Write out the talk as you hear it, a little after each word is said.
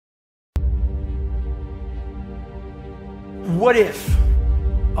what if?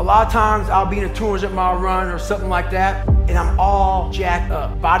 A lot of times I'll be in a 200-mile run or something like that, and I'm all jacked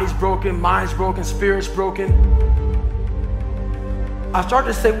up. Body's broken, mind's broken, spirit's broken. I start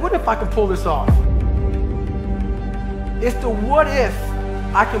to say, what if I can pull this off? It's the what if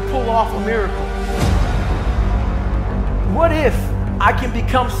I can pull off a miracle. What if I can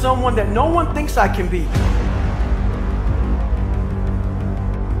become someone that no one thinks I can be?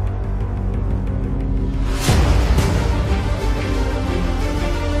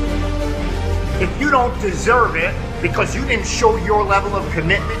 If you don't deserve it because you didn't show your level of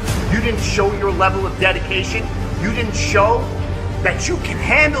commitment, you didn't show your level of dedication, you didn't show that you can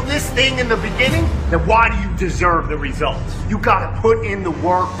handle this thing in the beginning, then why do you deserve the results? You gotta put in the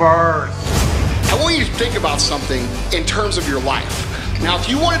work first. I want you to think about something in terms of your life. Now, if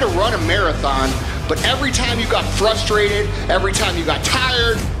you wanted to run a marathon, but every time you got frustrated, every time you got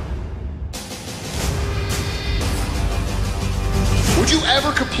tired, would you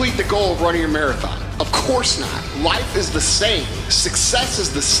ever complete the goal of running a marathon? Of course not. Life is the same. Success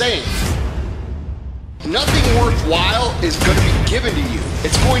is the same. Nothing worthwhile is going to be given to you.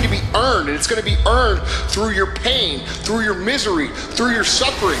 It's going to be earned, and it's going to be earned through your pain, through your misery, through your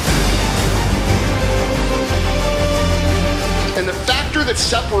suffering. And the factor that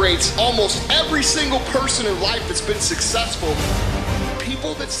separates almost every single person in life that's been successful,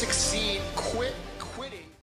 people that succeed